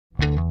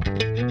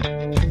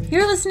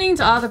You're listening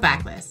to All the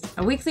Backlist,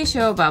 a weekly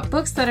show about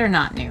books that are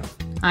not new.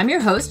 I'm your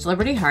host,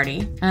 Liberty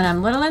Hardy, and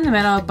I'm little in the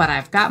middle, but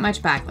I've got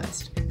much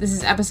backlist. This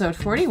is episode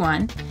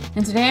 41,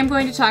 and today I'm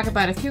going to talk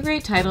about a few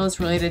great titles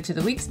related to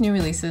the week's new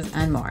releases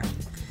and more.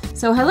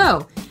 So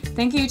hello!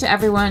 Thank you to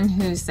everyone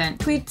who sent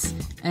tweets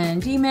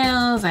and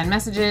emails and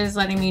messages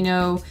letting me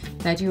know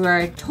that you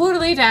are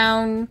totally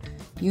down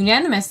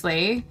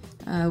unanimously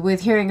with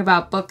hearing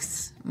about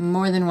books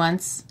more than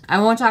once. I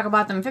won't talk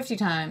about them 50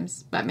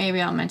 times, but maybe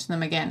I'll mention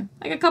them again.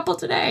 Like a couple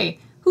today.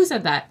 Who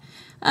said that?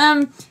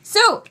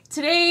 So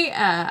today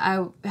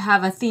I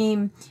have a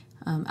theme.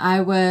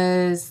 I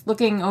was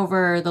looking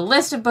over the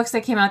list of books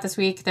that came out this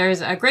week.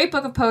 There's a great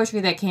book of poetry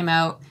that came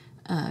out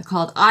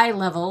called Eye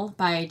Level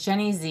by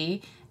Jenny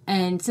Z.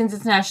 And since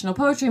it's National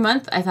Poetry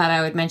Month, I thought I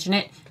would mention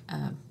it.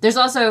 There's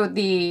also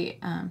the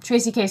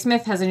Tracy K.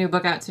 Smith has a new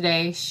book out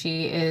today.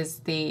 She is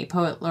the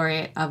Poet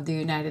Laureate of the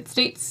United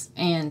States,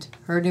 and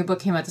her new book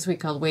came out this week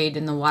called Wade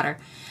in the Water.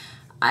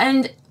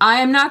 And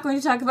I am not going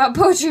to talk about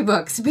poetry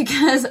books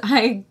because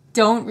I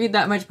don't read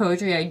that much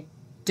poetry. I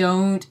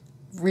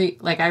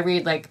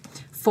read like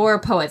 4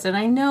 poets, and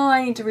I know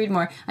I need to read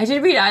more. I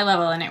did read Eye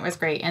Level, and it was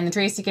great, and the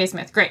Tracy K.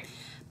 Smith, great.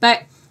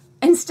 But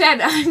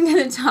instead, I'm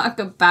going to talk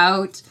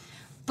about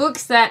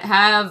books that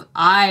have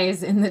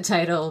eyes in the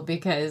title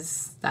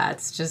because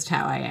that's just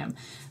how I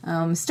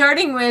am.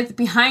 Starting with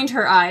Behind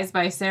Her Eyes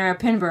by Sarah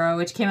Pinborough,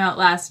 which came out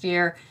last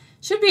year.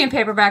 Should be in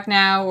paperback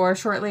now or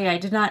shortly. I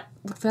did not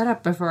look that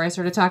up before I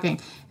started talking.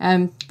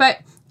 But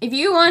if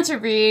you want to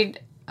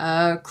read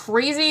a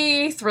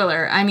crazy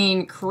thriller, I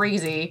mean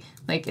crazy,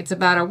 like it's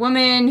about a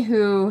woman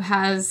who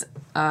has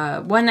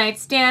a one-night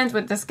stand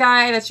with this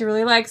guy that she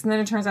really likes, and then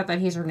it turns out that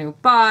he's her new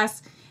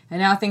boss, and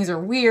now things are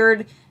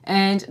weird.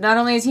 And not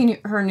only is he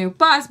her new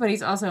boss, but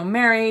he's also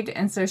married.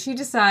 And so she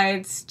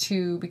decides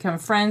to become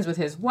friends with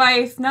his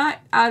wife, not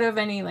out of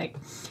any, like,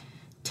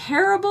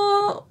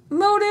 terrible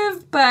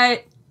motive,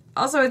 but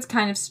also it's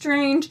kind of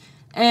strange.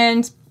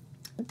 And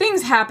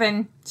things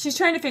happen. She's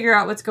trying to figure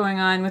out what's going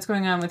on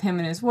with him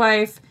and his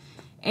wife.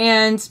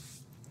 And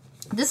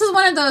this is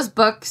one of those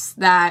books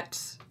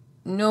that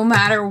no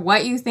matter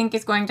what you think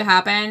is going to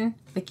happen,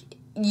 like,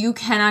 you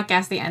cannot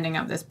guess the ending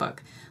of this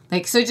book.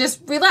 Like, so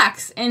just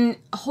relax and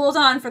hold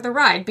on for the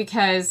ride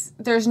because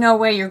there's no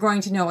way you're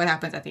going to know what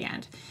happens at the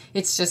end.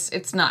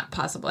 It's not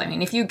possible. I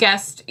mean, if you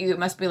guessed, it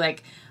must be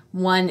like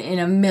 1 in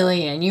a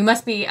million. You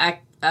must be a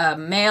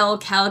male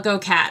calico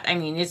cat. I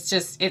mean, it's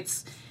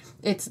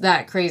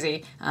that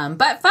crazy.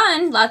 But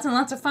fun, lots and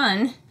lots of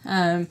fun.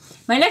 My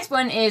next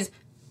one is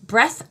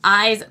Breath,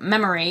 Eyes,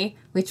 Memory,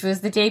 which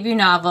was the debut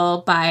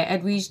novel by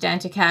Edwige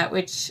Danticat,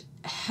 which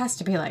has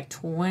to be like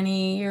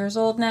 20 years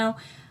old now.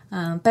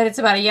 But it's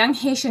about a young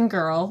Haitian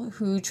girl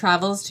who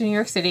travels to New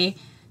York City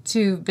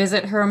to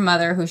visit her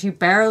mother, who she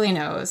barely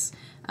knows.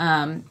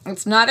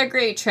 It's not a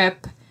great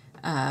trip.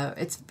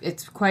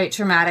 It's quite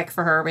traumatic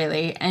for her,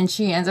 really. And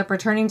she ends up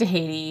returning to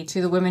Haiti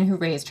to the women who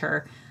raised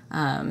her.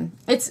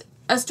 It's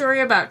a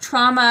story about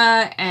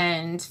trauma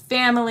and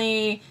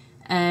family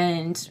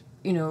and,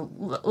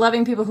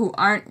 loving people who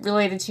aren't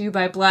related to you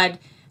by blood.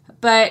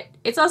 But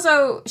it's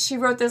also, she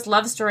wrote this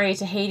love story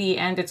to Haiti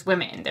and its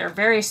women. They're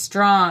very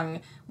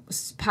strong,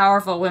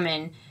 powerful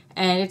women,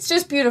 and it's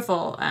just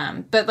beautiful,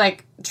 but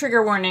like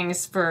trigger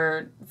warnings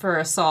for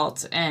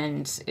assault,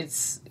 and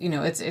it's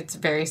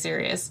very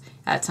serious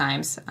at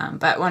times,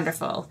 but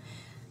wonderful.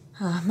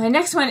 My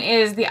next one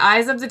is The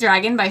Eyes of the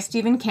Dragon by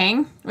Stephen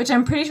King, which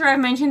I'm pretty sure I've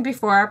mentioned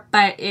before,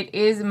 but it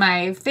is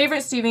my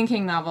favorite Stephen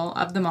King novel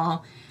of them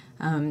all.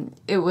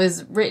 It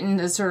was written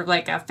as sort of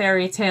like a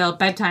fairy tale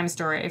bedtime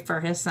story for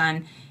his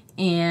son.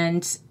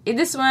 And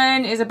this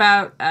one is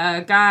about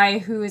a guy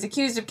who is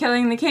accused of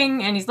killing the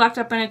king, and he's locked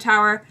up in a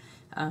tower.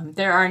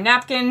 There are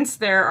napkins,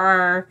 there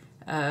are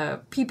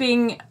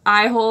peeping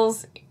eye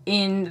holes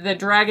in the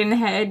dragon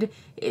head.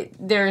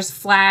 There's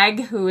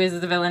Flag, who is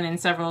the villain in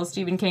several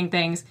Stephen King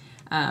things.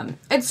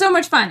 It's so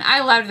much fun. I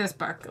loved this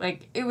book.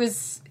 Like, it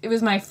was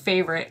my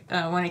favorite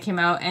when it came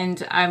out,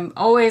 and I'm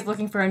always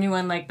looking for a new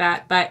one like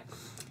that. But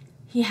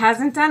he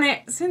hasn't done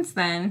it since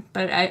then,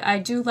 but I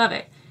do love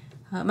it.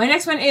 My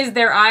next one is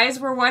Their Eyes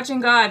Were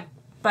Watching God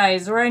by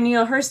Zora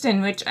Neale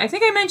Hurston, which I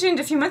think I mentioned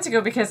a few months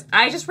ago because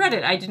I just read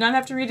it. I did not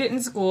have to read it in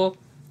school.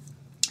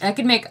 I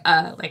could make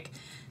a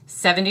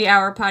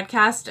 70-hour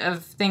podcast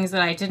of things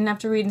that I didn't have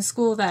to read in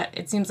school that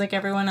it seems like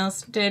everyone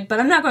else did, but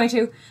I'm not going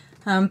to.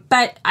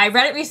 But I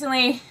read it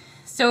recently.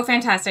 So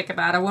fantastic,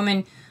 about a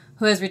woman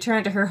who has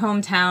returned to her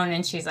hometown,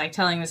 and she's like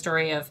telling the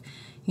story of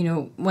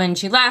when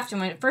she left,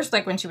 and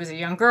when she was a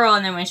young girl,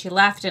 and then when she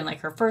left, and like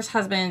her first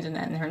husband, and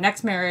then her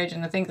next marriage,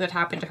 and the things that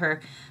happened to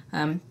her.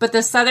 But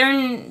the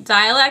Southern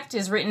dialect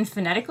is written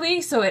phonetically,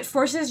 so it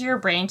forces your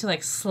brain to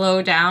like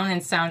slow down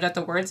and sound out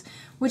the words,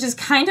 which is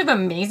kind of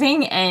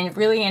amazing and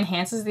really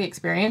enhances the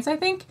experience, I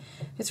think.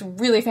 It's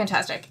really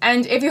fantastic.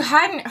 And if you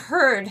hadn't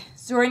heard,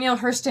 Zora Neale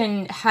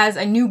Hurston has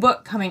a new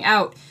book coming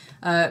out.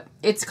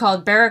 It's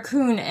called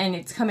Barracoon, and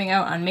it's coming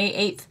out on May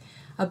 8th.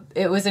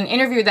 It was an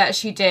interview that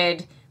she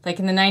did like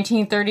in the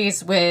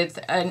 1930s with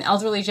an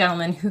elderly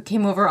gentleman who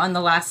came over on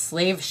the last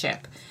slave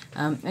ship.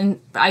 And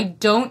I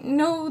don't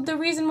know the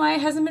reason why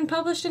it hasn't been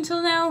published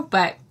until now,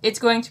 but it's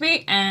going to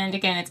be. And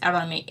again, it's out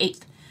on May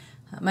 8th.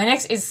 My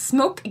next is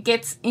Smoke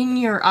Gets in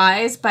Your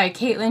Eyes by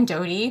Caitlin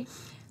Doughty.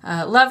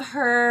 Love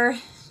her.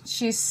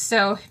 She's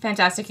so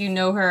fantastic. You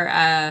know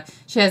her.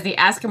 She has the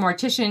Ask a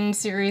Mortician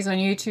series on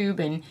YouTube,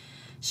 and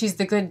she's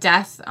the Good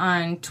Death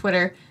on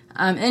Twitter.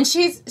 And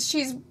she's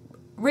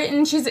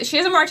written, she is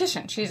a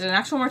mortician. She's an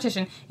actual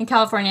mortician in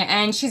California,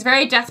 and she's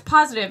very death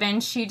positive,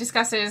 and she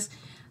discusses,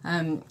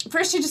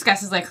 first she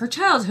discusses like her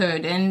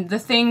childhood and the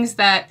things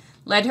that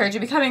led her to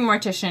becoming a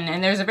mortician.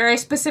 And there's a very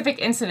specific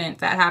incident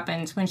that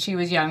happened when she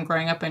was young,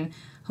 growing up in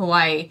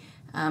Hawaii,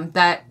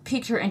 that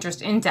piqued her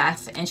interest in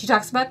death. And she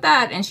talks about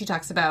that, and she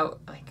talks about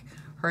like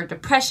her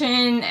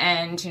depression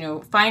and, you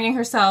know, finding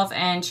herself.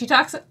 And she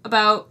talks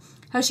about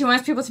how she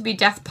wants people to be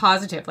death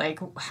positive, like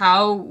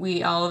how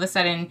we all of a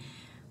sudden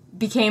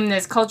became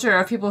this culture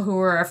of people who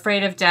were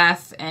afraid of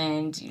death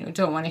and, you know,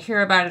 don't want to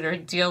hear about it or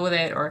deal with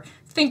it or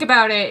think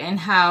about it, and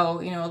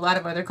how, you know, a lot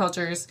of other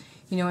cultures,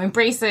 you know,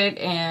 embrace it,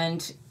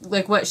 and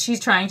like what she's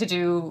trying to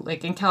do,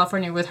 like in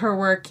California with her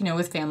work, you know,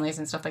 with families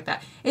and stuff like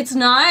that. It's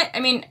not,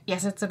 I mean,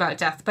 yes, it's about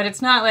death, but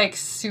it's not like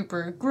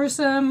super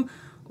gruesome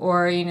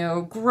or, you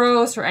know,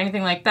 gross or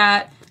anything like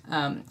that.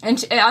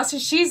 And also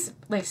she's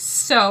like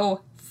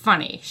so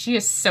funny. She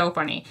is so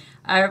funny.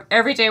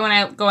 Every day when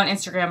I go on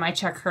Instagram, I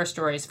check her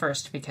stories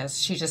first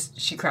because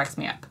she cracks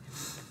me up.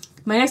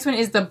 My next one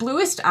is The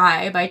Bluest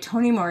Eye by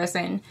Toni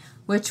Morrison,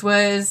 which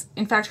was,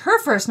 in fact, her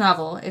first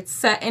novel. It's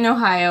set in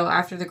Ohio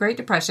after the Great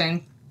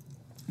Depression.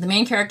 The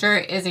main character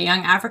is a young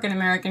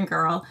African-American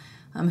girl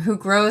who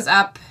grows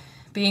up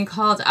being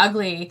called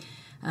ugly,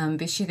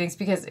 she thinks,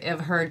 because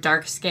of her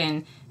dark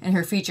skin and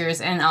her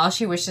features, and all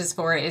she wishes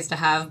for is to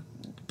have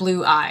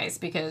blue eyes,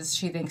 because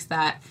she thinks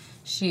that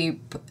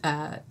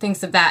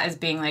thinks of that as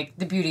being like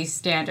the beauty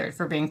standard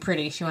for being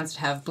pretty. She wants to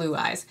have blue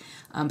eyes.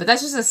 But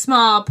that's just a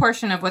small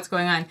portion of what's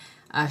going on.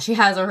 She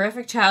has a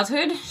horrific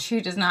childhood.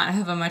 She does not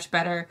have a much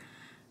better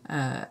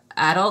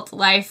adult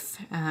life.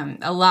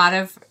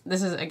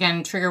 This is,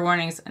 again, trigger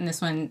warnings, and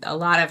this one, a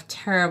lot of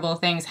terrible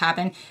things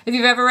happen. If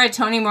you've ever read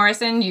Toni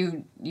Morrison,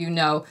 you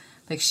know,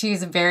 like,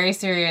 she's very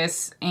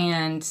serious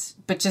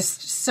but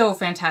just so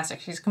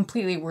fantastic. She's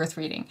completely worth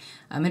reading.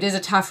 It is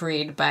a tough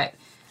read, but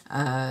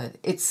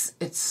it's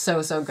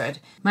so good.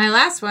 My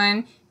last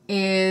one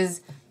is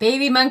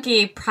Baby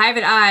Monkey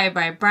Private Eye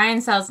by Brian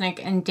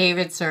Selznick and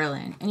David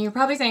Serlin. And you're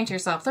probably saying to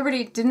yourself,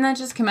 Liberty, didn't that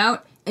just come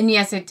out? And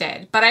yes, it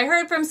did. But I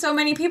heard from so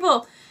many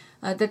people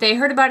that they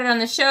heard about it on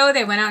the show,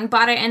 they went out and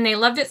bought it, and they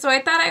loved it. So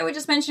I thought I would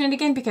just mention it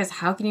again, because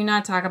how can you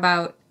not talk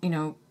about, you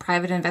know,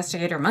 private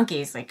investigator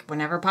monkeys, like,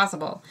 whenever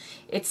possible?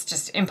 It's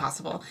just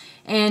impossible.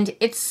 And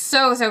it's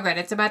so good.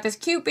 It's about this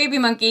cute baby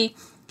monkey.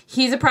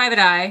 He's a private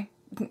eye.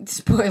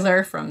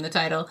 Spoiler from the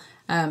title.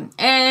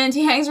 And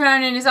he hangs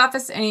around in his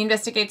office and he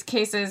investigates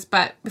cases,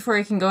 but before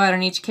he can go out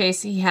on each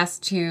case, he has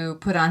to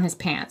put on his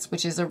pants,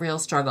 which is a real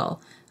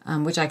struggle,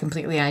 which I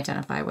completely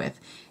identify with.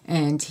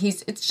 And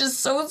it's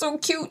just so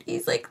cute.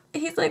 He's like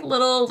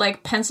little,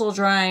 like, pencil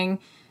drawing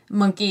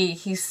monkey.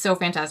 He's so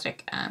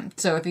fantastic.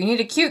 So if you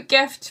need a cute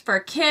gift for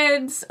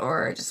kids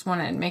or just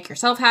want to make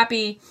yourself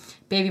happy,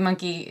 Baby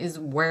Monkey is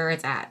where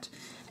it's at.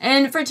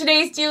 And for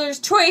today's Dealer's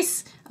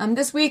Choice,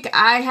 this week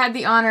I had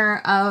the honor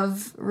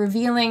of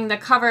revealing the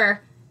cover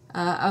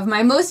of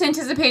my most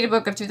anticipated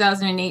book of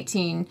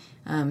 2018.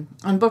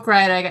 On Book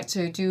Riot, I got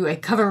to do a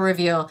cover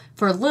reveal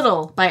for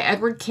Little by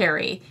Edward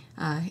Carey,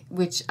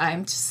 which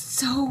I'm just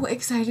so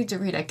excited to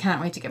read. I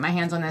cannot wait to get my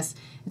hands on this.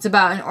 It's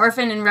about an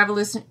orphan in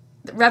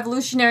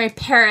revolutionary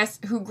Paris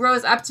who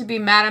grows up to be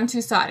Madame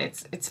Tussaud.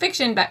 It's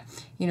fiction, but,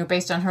 you know,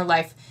 based on her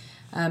life.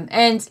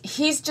 And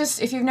he's just,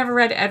 if you've never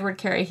read Edward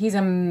Carey, he's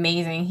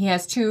amazing. He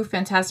has 2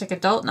 fantastic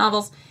adult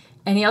novels,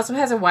 and he also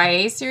has a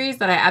YA series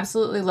that I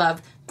absolutely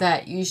love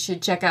that you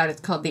should check out.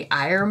 It's called the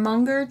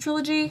Ironmonger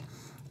Trilogy,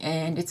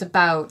 and it's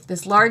about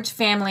this large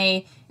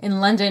family in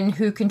London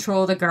who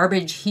control the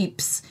garbage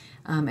heaps,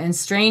 and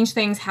strange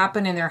things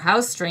happen in their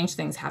house, strange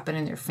things happen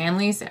in their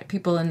families,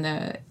 people in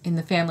the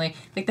family.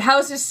 Like, the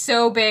house is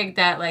so big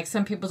that, like,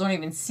 some people don't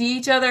even see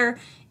each other,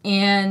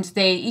 and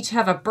they each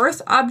have a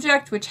birth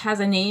object which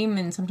has a name,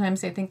 and sometimes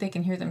they think they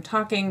can hear them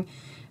talking.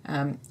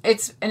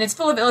 It's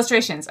full of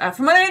illustrations.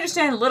 From what I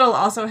understand, Little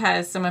also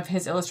has some of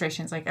his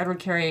illustrations. Like, Edward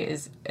Carey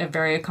is a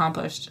very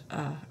accomplished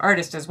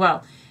artist as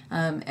well.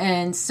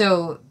 And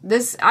so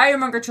this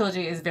Ironmonger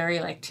trilogy is very,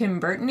 like, Tim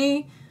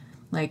Burton-y,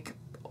 like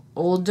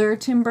older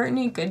Tim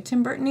Burton-y, good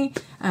Tim Burton-y.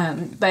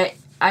 But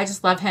I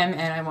just love him,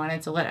 and I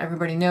wanted to let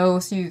everybody know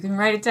so you can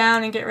write it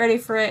down and get ready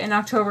for it in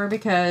October,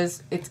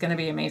 because it's going to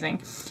be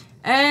amazing.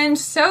 And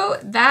so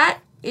that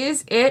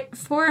is it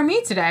for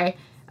me today.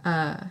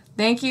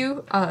 Thank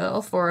you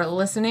all for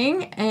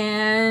listening,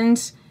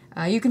 and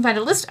you can find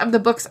a list of the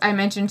books I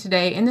mentioned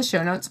today in the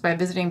show notes by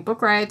visiting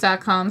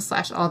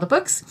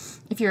bookriot.com/allthebooks.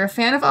 If you're a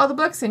fan of All the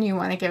Books and you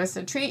want to give us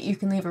a treat, you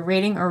can leave a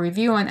rating or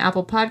review on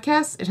Apple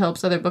Podcasts. It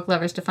helps other book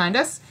lovers to find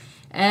us.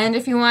 And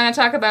if you want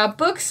to talk about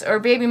books or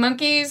baby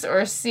monkeys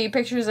or see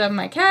pictures of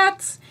my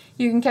cats,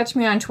 you can catch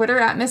me on Twitter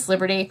at Miss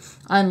Liberty,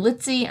 on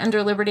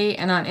Litzy_Liberty,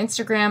 and on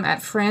Instagram at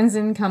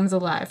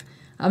FranzenComesAlive.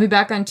 I'll be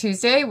back on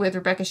Tuesday with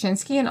Rebecca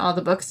Shinsky and all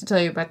the books to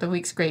tell you about the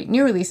week's great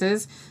new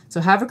releases.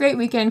 So have a great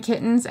weekend,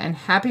 kittens, and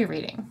happy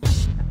reading.